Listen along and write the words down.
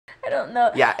don't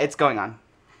know. Yeah, it's going on.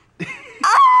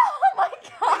 Oh my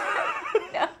god.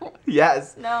 No.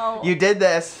 Yes. No. You did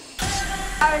this.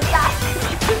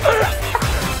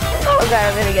 Oh god,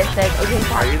 I'm gonna get sick. Okay,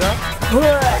 Are you though?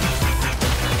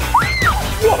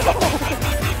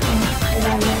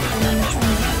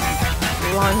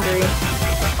 Laundry.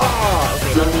 Oh,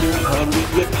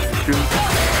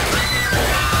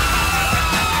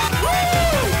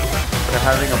 They're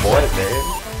having a boy, babe.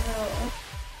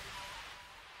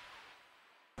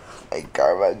 Hey,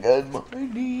 Karma, good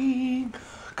morning.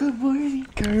 Good morning,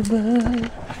 Karma.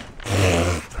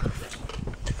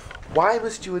 Why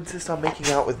must you insist on making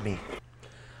out with me?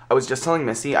 I was just telling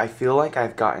Missy, I feel like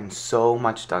I've gotten so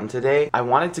much done today. I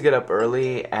wanted to get up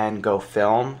early and go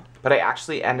film, but I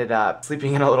actually ended up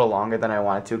sleeping in a little longer than I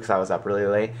wanted to because I was up really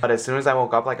late. But as soon as I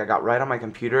woke up, like I got right on my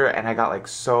computer and I got like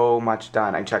so much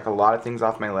done. I checked a lot of things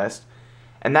off my list,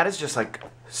 and that is just like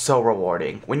so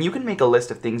rewarding. When you can make a list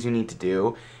of things you need to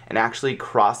do and actually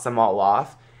cross them all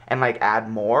off and like add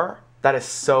more, that is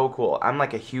so cool. I'm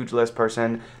like a huge list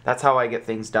person. That's how I get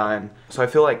things done. So I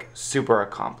feel like super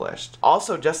accomplished.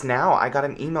 Also, just now I got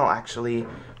an email actually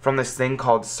from this thing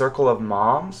called Circle of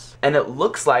Moms, and it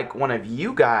looks like one of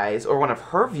you guys or one of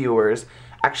her viewers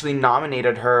actually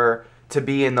nominated her to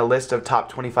be in the list of top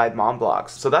 25 mom blogs.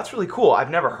 So that's really cool. I've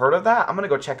never heard of that. I'm gonna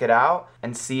go check it out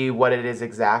and see what it is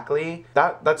exactly.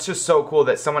 That's just so cool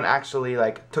that someone actually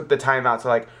like took the time out to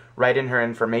like write in her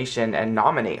information and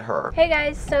nominate her. Hey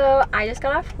guys, so I just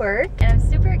got off work and I'm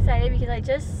super excited because I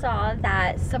just saw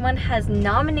that someone has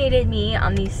nominated me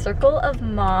on the Circle of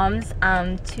Moms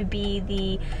to be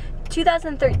the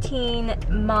 2013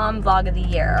 Mom Vlog of the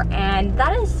Year, and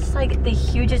that is just like the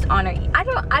hugest honor. I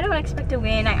don't expect to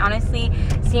win. I honestly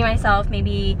see myself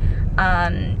maybe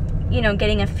you know,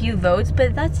 getting a few votes,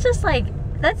 but that's just like,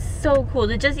 that's so cool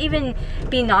to just even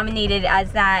be nominated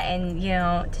as that, and you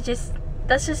know, to just,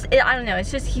 that's just, I don't know,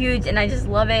 it's just huge and I just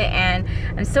love it and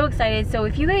I'm so excited. So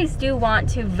if you guys do want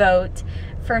to vote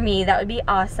for me, that would be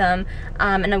awesome,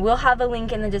 and I will have a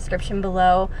link in the description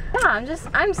below. Yeah,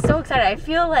 I'm so excited. I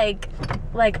feel like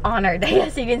honored, I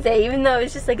guess you can say, even though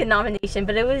it's just like a nomination,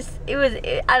 but it was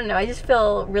I don't know, I just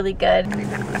feel really good.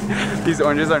 These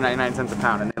oranges are 99 cents a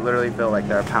pound and they literally feel like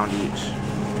they're a pound each.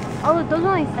 Oh, those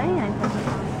are only 79 cents a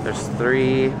pound. There's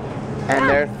 3 and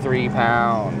they're 3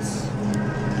 pounds.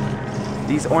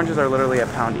 These oranges are literally a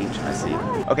pound each, Missy.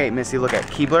 Okay, Missy, look at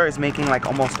Keebler is making like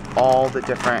almost all the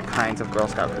different kinds of Girl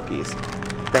Scout cookies.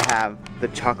 They have the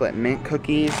chocolate mint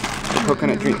cookies, the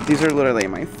coconut drink. These are literally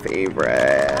my favorites.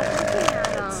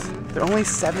 They're only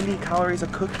 70 calories a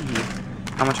cookie.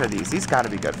 How much are these? These gotta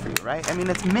be good for you, right? I mean,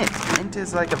 it's mint. Mint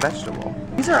is like a vegetable.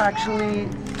 These are actually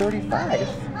 35.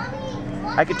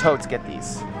 I could totes get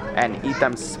these and eat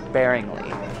them sparingly.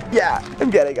 Yeah, I'm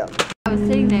getting them. I was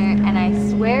sitting there and I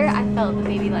swear I felt the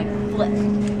baby like flip.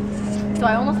 So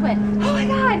I almost went, oh my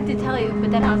god, to tell you,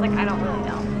 but then I was like, I don't really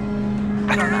know.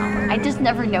 I don't know. I just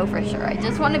never know for sure. I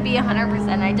just want to be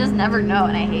 100%. I just never know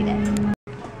and I hate it.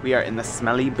 We are in the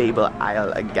smelly babel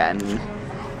aisle again.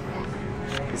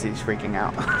 Missy's freaking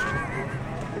out.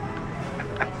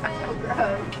 So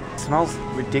gross. It smells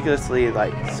ridiculously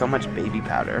like so much baby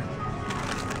powder.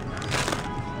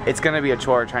 It's gonna be a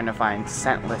chore trying to find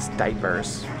scentless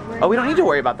diapers. Oh, we don't need to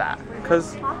worry about that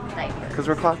because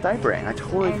we're cloth diapering. I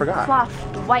totally forgot.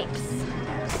 Cloth wipes.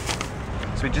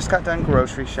 So we just got done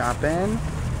grocery shopping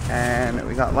and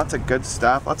we got lots of good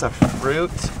stuff, lots of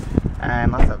fruit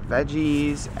and lots of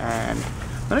veggies, and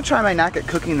I'm gonna try my knack at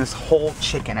cooking this whole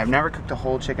chicken. I've never cooked a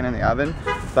whole chicken in the oven,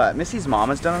 but Missy's mom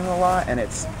has done it a lot and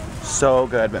it's so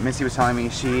good. But Missy was telling me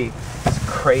she is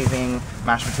craving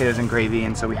mashed potatoes and gravy,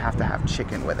 and so we have to have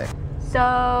chicken with it.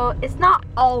 So it's not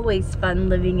always fun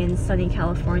living in sunny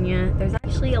California. There's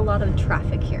actually a lot of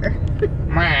traffic here.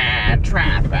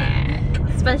 Traffic.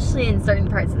 Especially in certain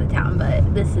parts of the town,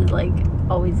 but this is like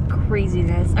always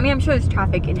craziness. I mean, I'm sure there's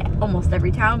traffic in almost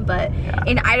every town, but yeah.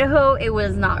 In Idaho, it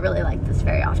was not really like this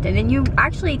very often. And you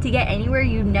actually, to get anywhere,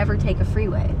 you never take a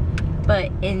freeway.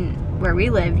 But in where we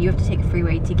live, you have to take a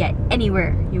freeway to get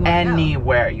anywhere you want to go.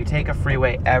 Anywhere. You take a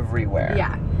freeway everywhere.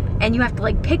 Yeah. And you have to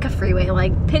like pick a freeway,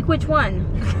 like pick which one.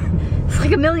 It's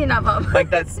like a million of them. Like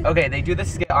that's, okay, they do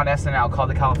this skit on SNL called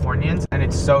The Californians, and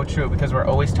it's so true because we're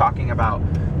always talking about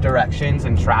directions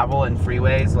and travel and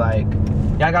freeways. Like,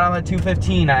 yeah, I got on the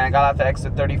 215 and I got off the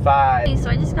exit 35.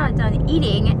 So I just got done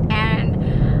eating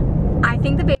and I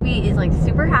think the baby is like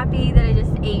super happy that I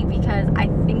just ate because I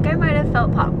think I might have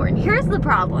felt popcorn. Here's the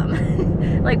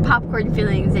problem. Like popcorn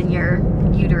feelings in your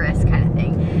uterus kind of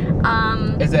thing.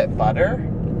 Is it butter?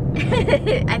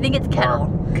 I think it's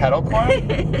kettle. Or kettle corn?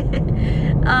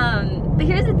 But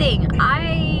here's the thing.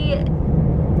 I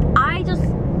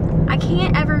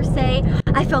can't ever say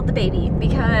I felt the baby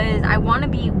because I want to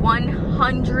be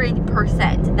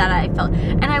 100% that I felt.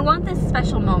 And I want this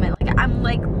special moment. Like, I'm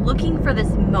like looking for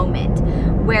this moment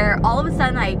where all of a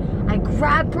sudden I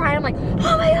grab Bryan. I'm like,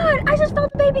 oh my God, I just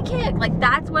felt the baby kick. Like,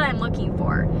 that's what I'm looking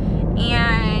for.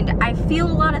 And I feel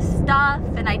a lot of stuff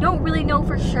and I don't really know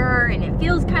for sure, and it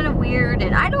feels kind of weird,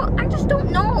 and I just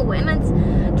don't know, and it's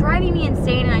driving me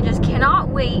insane, and I just cannot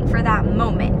wait for that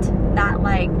moment, that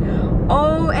like,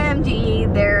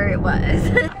 OMG, there it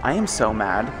was. I am so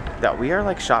mad that we are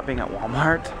like shopping at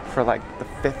Walmart for like the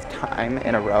 5th time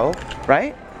in a row,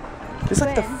 right? It's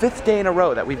like the 5th day in a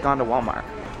row that we've gone to Walmart.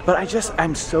 But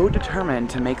I'm so determined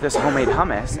to make this homemade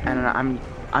hummus, and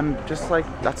I'm just like,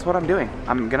 that's what I'm doing.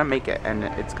 I'm gonna make it, and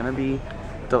it's gonna be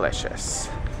delicious.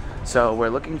 So we're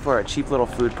looking for a cheap little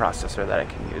food processor that I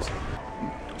can use.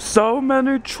 So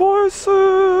many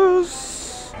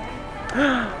choices!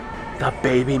 The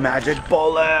baby magic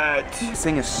bullet! This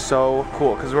thing is so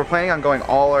cool, because we're planning on going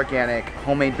all organic,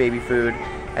 homemade baby food,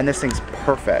 and this thing's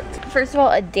perfect. First of all,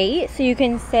 a date, so you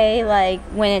can say like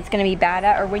when it's gonna be bad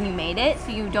at, or when you made it, so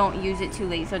you don't use it too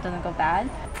late so it doesn't go bad.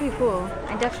 Pretty cool.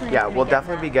 I definitely we'll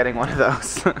definitely be getting one of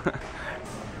those.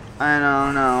 I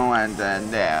don't know what to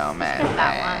do, man.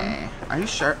 That one. Are you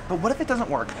sure? But what if it doesn't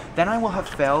work? Then I will have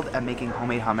failed at making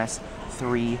homemade hummus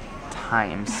 3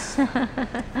 times.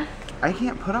 I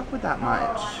can't put up with that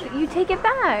much. You take it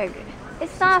back.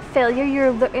 It's not a failure,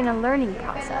 you're in a learning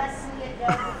process.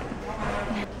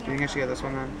 Do you think I should get this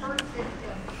one then?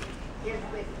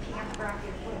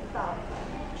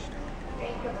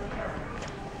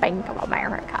 Bank of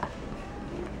America.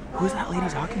 Who's that lady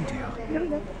talking to?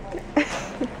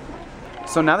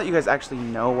 So now that you guys actually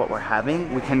know what we're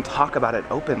having, we can talk about it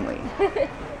openly.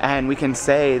 And we can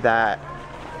say that,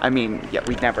 I mean, yeah,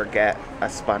 we'd never get a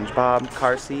SpongeBob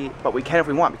car seat, but we can if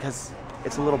we want because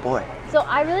it's a little boy. So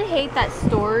I really hate that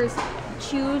stores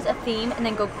choose a theme and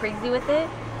then go crazy with it.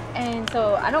 And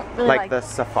so I don't really like the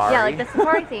safari. Yeah, like the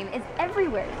safari theme. It's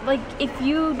everywhere. Like, if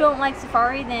you don't like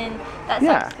safari, then that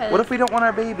sucks. Yeah. What if we don't want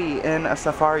our baby in a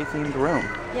safari themed room?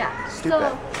 Yeah. Stupid.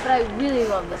 So, but I really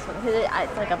love this one because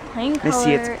it's like a plain color.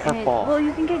 Missy, it's purple. Well,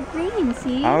 you can get green,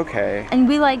 see? Okay. And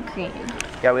we like green.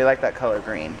 Yeah, we like that color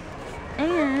green.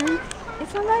 And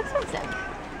it's not that expensive.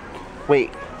 Wait,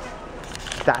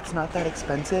 that's not that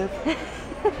expensive?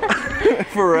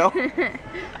 For real?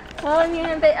 Well, I mean,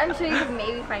 I'm sure you could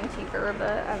maybe find cheaper,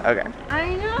 but I don't know.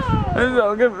 I know. I'm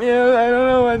so confused. I don't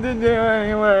know what to do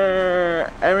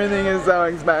anymore. Everything is so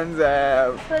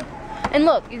expensive. And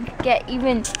look, you get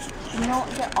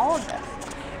get all of this.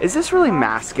 Is this really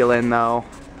masculine though?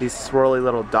 These swirly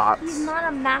little dots. He's not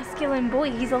a masculine boy.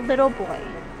 He's a little boy,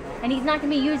 and he's not gonna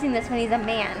be using this when he's a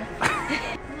man.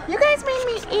 You guys made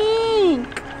me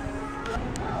ink.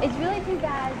 It's really too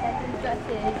bad that these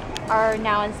dresses are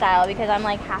now in style because I'm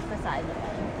like half the size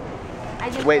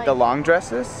of them. Wait, the long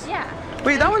dresses? Yeah.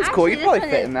 Wait, that one's cool. You'd probably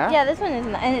fit in that. Yeah, this one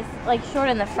isn't, and it's like short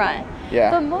in the front. Yeah.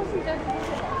 But most of these dresses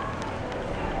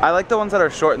are. I like the ones that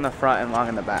are short in the front and long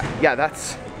in the back. Yeah,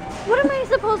 that's. What am I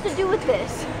supposed to do with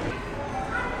this?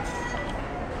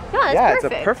 No, it's perfect.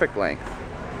 It's a perfect length.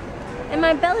 And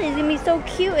my belly is gonna be so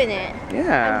cute in it.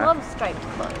 Yeah. I love striped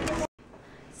clothes.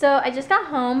 So I just got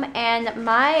home and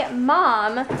my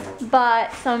mom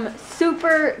bought some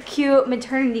super cute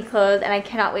maternity clothes, and I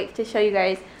cannot wait to show you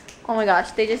guys. Oh my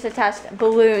gosh, they just attached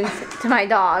balloons to my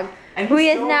dog, who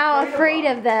is now afraid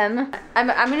of them. I'm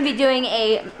gonna be doing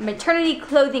a maternity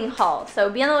clothing haul,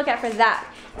 so be on the lookout for that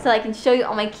so I can show you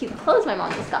all my cute clothes my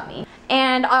mom just got me.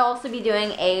 And I'll also be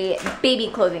doing a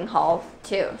baby clothing haul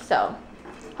too, so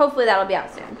hopefully that'll be out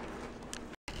soon.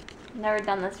 Never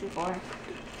done this before.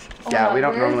 Oh yeah, no, we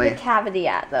don't normally. Where's the cavity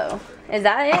at though? Is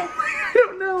that it? I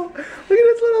don't know. Look at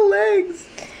his little legs.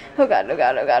 Oh god, oh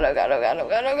god, oh god, oh god, oh god, oh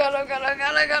god, oh god, oh god, oh god, oh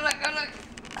god, oh god, oh god.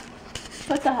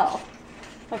 What the hell?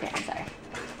 Okay, I'm sorry.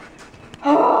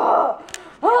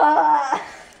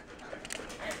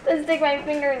 Let's stick my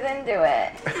fingers into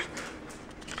it.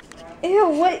 Ew,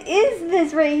 what is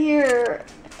this right here?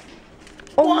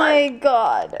 Oh my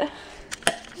god.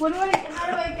 How do I get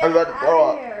it out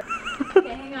of here? Okay,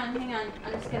 hang on.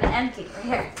 I'm just gonna empty right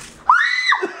here.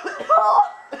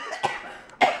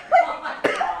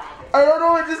 I don't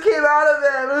know what just came out of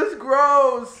it. It was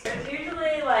gross. It's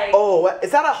usually like. Oh, what?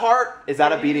 Is that a heart? Is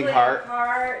that a beating heart? A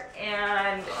heart,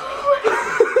 and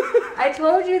I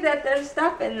told you that there's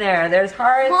stuff in there. There's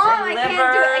hearts Mom, and I livers.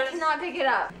 can't do it. I cannot pick it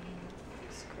up.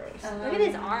 It's gross. Look at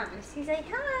his arms. He's like,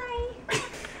 hi.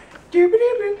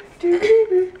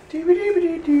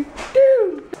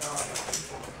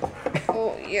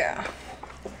 Oh yeah.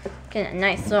 Get a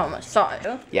nice little massage.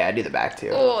 Yeah, I do the back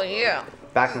too. Oh yeah.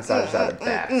 Back massages are the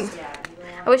best.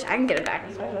 I wish I could get a back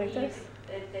massage like this.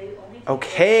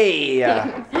 Okay.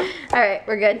 Alright,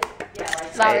 we're good.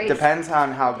 It depends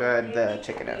on how good the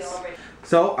chicken is.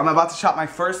 So, I'm about to chop my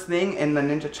first thing in the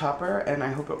Ninja Chopper, and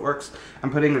I hope it works.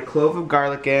 I'm putting a clove of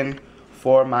garlic in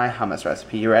for my hummus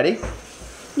recipe. You ready?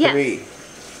 Yes. 3,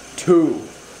 2,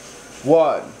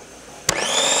 1.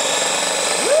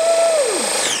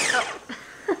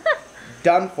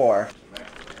 Done for.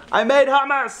 I made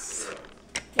hummus!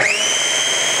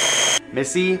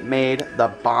 Missy made the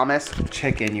bombest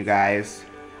chicken, you guys.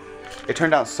 It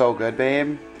turned out so good,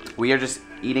 babe. We are just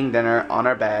eating dinner on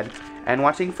our bed and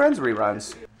watching Friends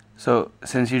reruns. So,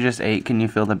 since you just ate, can you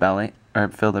feel the belly? Or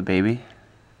feel the baby?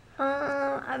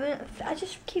 I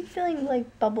just keep feeling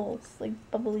like bubbles, like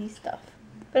bubbly stuff.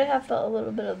 But I have felt a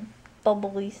little bit of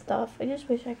bubbly stuff. I just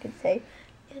wish I could say,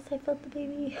 yes, I felt the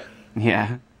baby.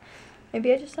 Yeah.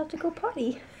 Maybe I just have to go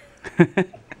potty.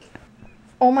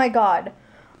 Oh my god.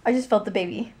 I just felt the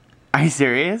baby. Are you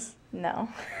serious? No.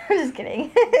 I'm just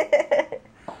kidding.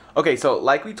 Okay, so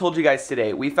like we told you guys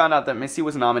today, we found out that Missy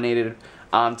was nominated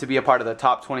to be a part of the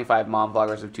top 25 mom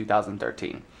vloggers of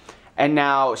 2013. And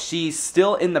now she's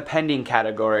still in the pending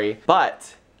category,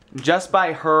 but just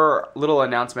by her little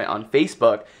announcement on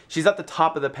Facebook, she's at the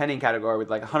top of the pending category with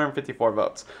like 154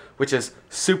 votes, which is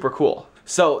super cool.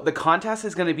 So the contest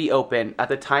is going to be open at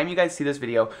the time you guys see this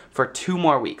video for 2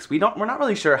 more weeks. We're not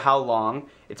really sure how long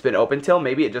it's been open till.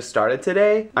 Maybe it just started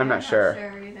today. I'm not sure.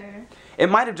 Either. It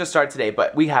might have just started today,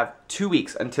 but we have 2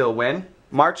 weeks until when?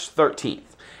 March 13th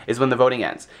is when the voting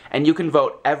ends. And you can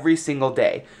vote every single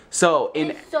day. So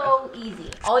it's so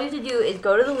easy. All you have to do is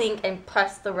go to the link and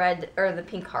press the red or the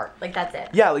pink heart. Like, that's it.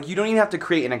 Yeah, like you don't even have to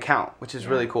create an account, which is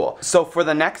really cool. So for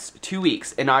the next 2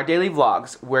 weeks in our daily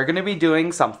vlogs, we're gonna be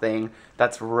doing something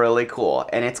that's really cool,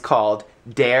 and it's called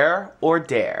Dare or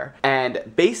Dare. And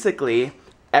basically,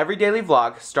 every daily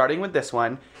vlog, starting with this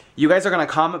one, you guys are gonna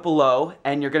comment below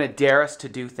and you're gonna dare us to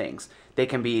do things. They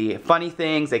can be funny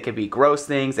things, they could be gross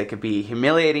things, they could be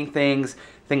humiliating things,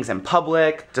 things in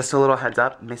public. Just a little heads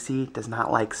up, Missy does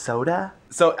not like soda.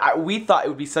 So we thought it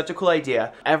would be such a cool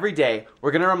idea. Every day,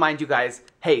 we're gonna remind you guys,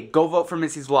 hey, go vote for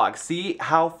Missy's vlog. See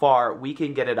how far we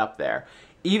can get it up there.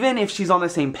 Even if she's on the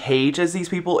same page as these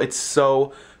people, it's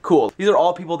so cool. These are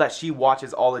all people that she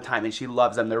watches all the time and she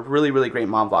loves them. They're really, really great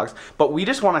mom vlogs. But we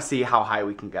just wanna see how high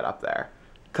we can get up there,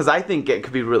 because I think it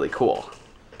could be really cool.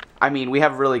 I mean, we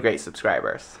have really great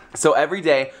subscribers. So every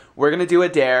day, we're gonna do a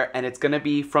dare, and it's gonna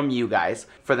be from you guys.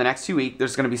 For the next 2 weeks,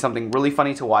 there's gonna be something really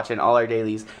funny to watch in all our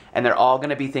dailies, and they're all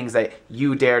gonna be things that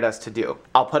you dared us to do.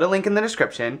 I'll put a link in the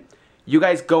description. You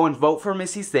guys go and vote for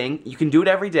Missy's thing. You can do it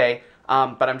every day,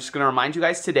 but I'm just gonna remind you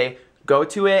guys today, go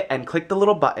to it and click the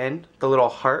little button, the little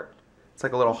heart. It's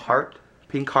like a little heart,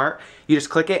 pink heart. You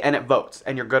just click it and it votes,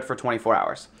 and you're good for 24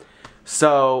 hours.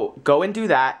 So go and do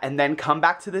that, and then come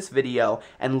back to this video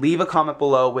and leave a comment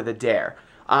below with a dare.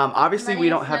 Obviously we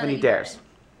don't have any dares.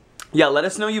 Yeah, let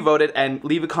us know you voted and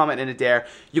leave a comment in a dare.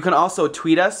 You can also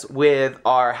tweet us with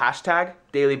our hashtag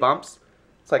dailyBUMPS.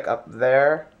 It's like up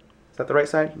there. Is that the right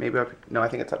side? Maybe up, no, I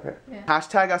think it's up here. Yeah.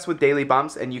 Hashtag us with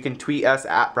dailyBUMPS, and you can tweet us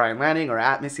at Bryan Lanning or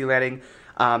at Missy Lanning.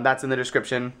 That's in the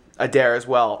description. A dare as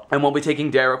well, and we'll be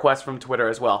taking dare requests from Twitter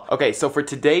as well. Okay, so for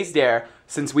today's dare,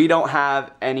 since we don't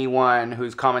have anyone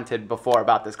who's commented before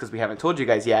about this because we haven't told you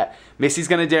guys yet, Missy's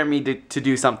gonna dare me to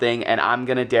do something, and I'm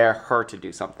gonna dare her to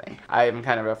do something. I am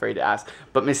kind of afraid to ask,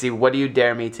 but Missy, what do you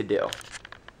dare me to do?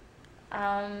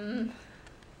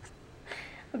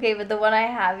 Okay, but the one I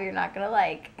have you're not gonna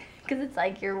like, because it's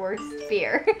like your worst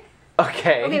fear.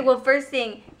 Okay. Okay, well, first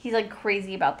thing, he's like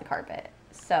crazy about the carpet,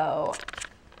 so.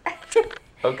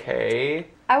 Okay.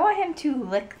 I want him to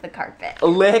lick the carpet.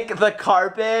 Lick the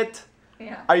carpet?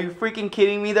 Yeah. Are you freaking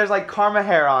kidding me? There's like karma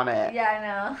hair on it. Yeah, I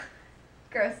know.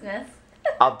 Grossness.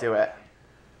 I'll do it.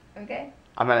 Okay.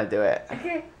 I'm gonna do it.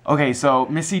 Okay. Okay, so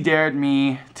Missy dared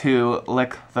me to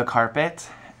lick the carpet,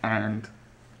 and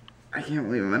I can't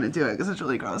believe I'm gonna do it because it's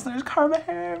really gross. There's karma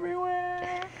hair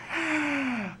everywhere.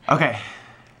 Okay,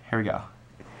 here we go.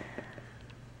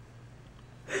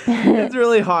 It's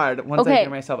really hard once I gear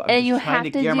myself up. I'm just trying to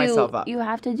gear myself up. You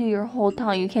have to do your whole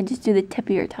tongue. You can't just do the tip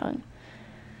of your tongue.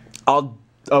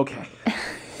 Okay.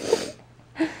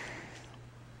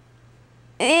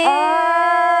 Wait,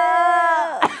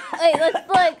 let's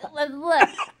look. Let's look.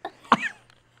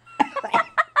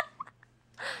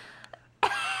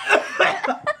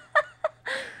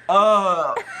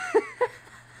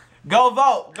 Go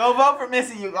vote. Go vote for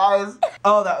Missy, you guys.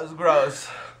 Oh, that was gross.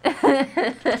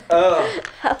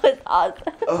 That was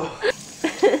awesome.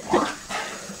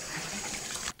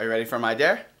 Are you ready for my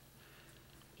dare?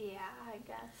 Yeah, I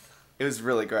guess. It was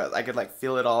really gross. I could like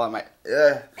feel it all on my,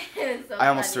 ugh. So I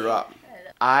almost funny. threw up.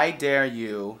 I dare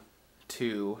you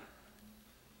to,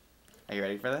 are you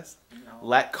ready for this? No.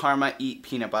 Let Karma eat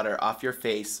peanut butter off your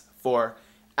face for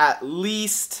at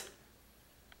least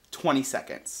 20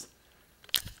 seconds.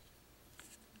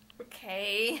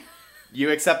 Okay. You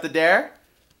accept the dare?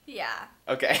 Yeah.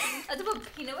 Okay. I have to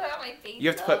put peanut butter on my face. You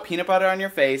have to put peanut butter on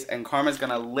your face and Karma's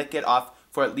gonna lick it off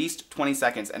for at least 20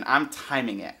 seconds and I'm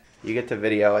timing it. You get to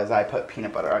video as I put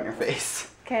peanut butter on your face.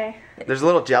 Okay. There's a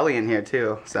little jelly in here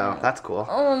too, so that's cool.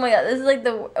 Oh my god, this is like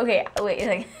the, okay, wait a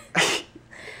second.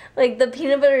 Like the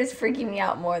peanut butter is freaking me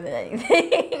out more than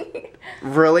anything.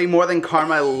 Really? More than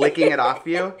Karma licking it off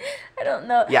you? I don't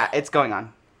know. Yeah, it's going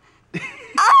on.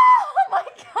 Oh my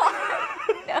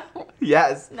god. No.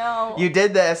 Yes. No. You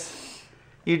did this.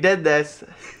 You did this.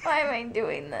 Why am I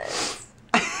doing this?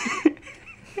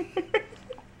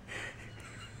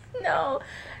 No.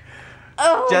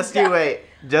 Oh. Just god. you wait.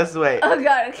 Just wait. Oh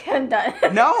god, okay, I'm done.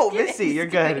 No, Just kidding, Missy, just you're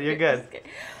good. kidding, You're good. just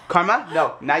kidding. Karma?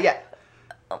 No, not yet.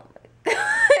 Oh my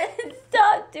god.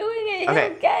 Stop doing it. Okay,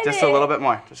 He'll get just it. a little bit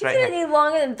more. Just right It's here. gonna need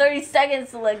longer than 30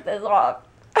 seconds to lick this off.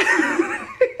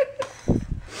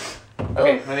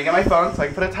 Okay, let me get my phone so I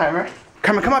can put a timer.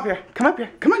 Karma, come up here. Come up here.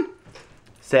 Come on.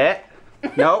 Sit.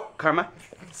 No, Karma.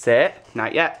 Sit.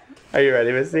 Not yet. Are you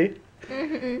ready, Missy?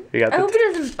 Mm-hmm. You got I the hope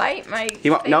it doesn't bite my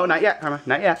You want? face. No, not yet, Karma.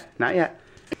 Not yet. Not yet.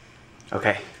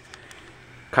 Okay.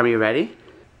 Karma, you ready?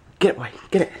 Get it, boy.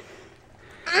 Get it.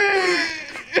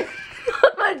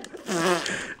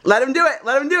 Let him do it.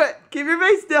 Let him do it. Keep your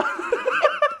face still.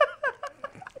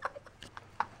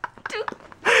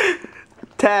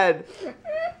 10,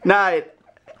 9,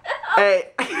 8.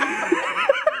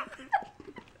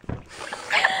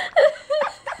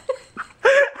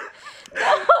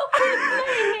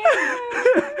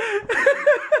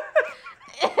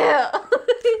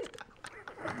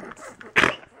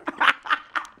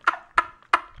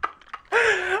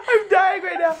 I'm dying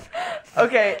right now.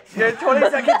 Okay, your 20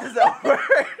 seconds is over.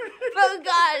 Oh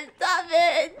god, stop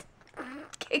it.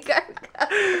 Okay, go.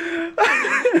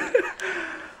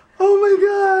 Oh my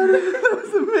god, that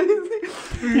was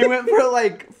amazing. You went for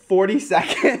like 40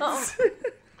 seconds. Oh.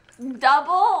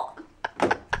 Double?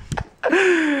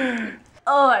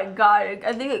 Oh my god,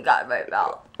 I think it got my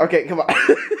mouth. Okay, come on.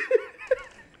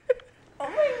 Oh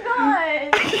my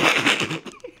god.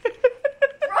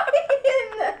 Bryan!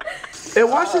 It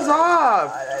washes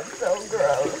off. God, that's so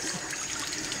gross.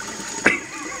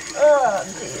 Oh,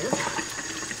 jeez.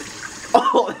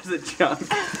 Oh, there's a chunk.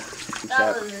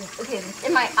 That was, okay,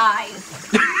 in my eyes.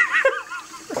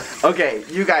 Okay,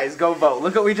 you guys, go vote.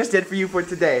 Look what we just did for you for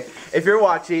today. If you're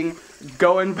watching,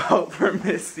 go and vote for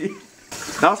Missy.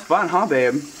 That was fun, huh,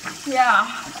 babe? Yeah.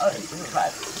 Oh, this is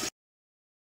fun.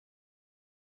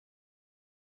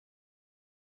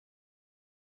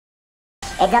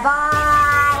 It's a boy, we're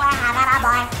having a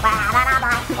boy, we're having a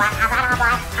boy, we're having a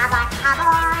boy, a boy, a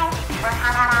boy, we're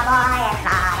having a boy, it's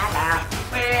not a girl,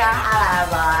 we are having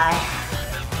a boy.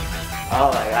 Oh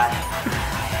my god.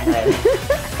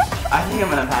 I think I'm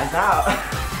gonna pass out.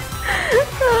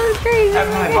 Oh, crazy. And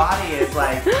my body is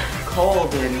like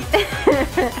cold and...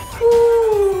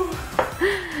 Ooh.